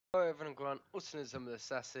Hello everyone, Grant, Ultimism the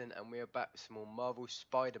Assassin, and we are back with some more Marvel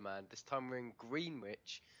Spider-Man. This time we're in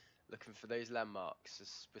Greenwich, looking for those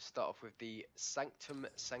landmarks. We'll start off with the Sanctum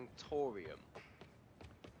Sanctorium,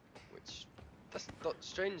 which, that's a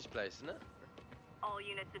strange place, isn't it? All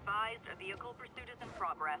units advised, a vehicle pursuit is in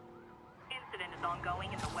progress. Incident is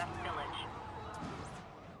ongoing in the West Village.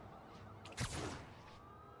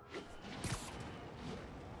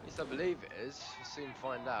 At least I believe it is. We'll soon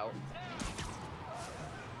find out.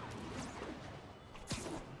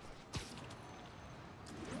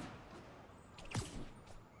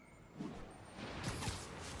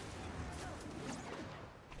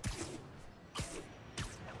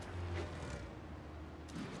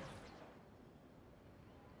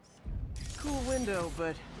 Cool window,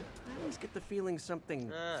 but I always get the feeling something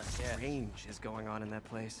Yes. strange is going on in that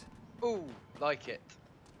place. Ooh, like it.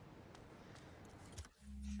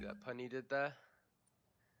 See that pun he did there?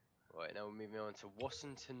 Right, now we're moving on to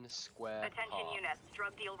Washington Square Attention Park. units,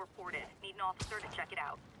 drug deal reported. Need an officer to check it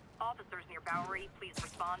out. Officers near Bowery, please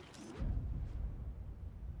respond.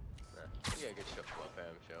 Nah, you get a good shot from up here,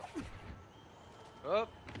 I'm sure. Oh!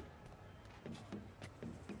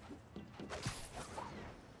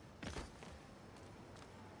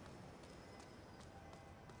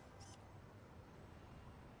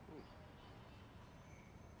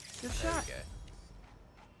 Good There shot. we go.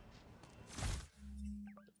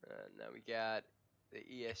 And now we got the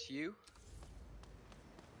ESU.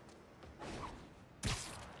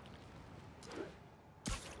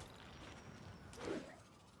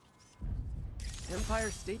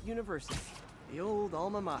 Empire State University, the old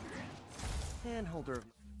alma mater, and holder of.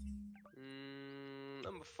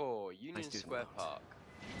 Number 4, Union student Square loans. Park.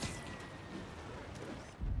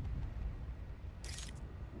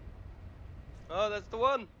 Oh, that's the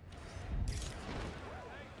one!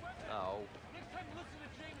 Oh.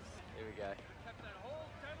 Here we go.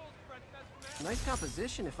 Nice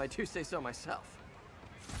composition, if I do say so myself.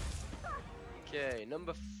 Okay,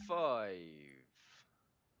 number 5.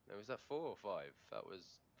 No, was that 4 or 5? That was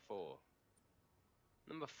 4.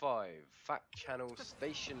 Number 5, Fact Channel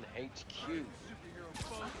Station HQ.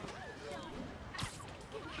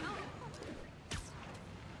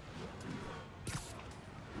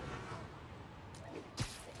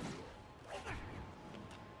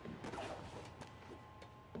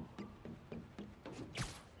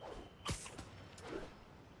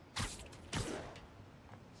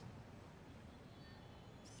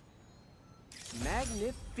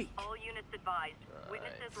 Magnifique. All units advised.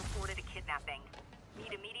 Witnesses reported a kidnapping.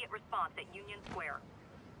 Need immediate response at Union Square.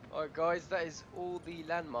 Alright guys, that is all the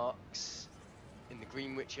landmarks in the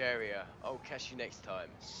Greenwich area. I'll catch you next time.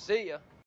 See ya!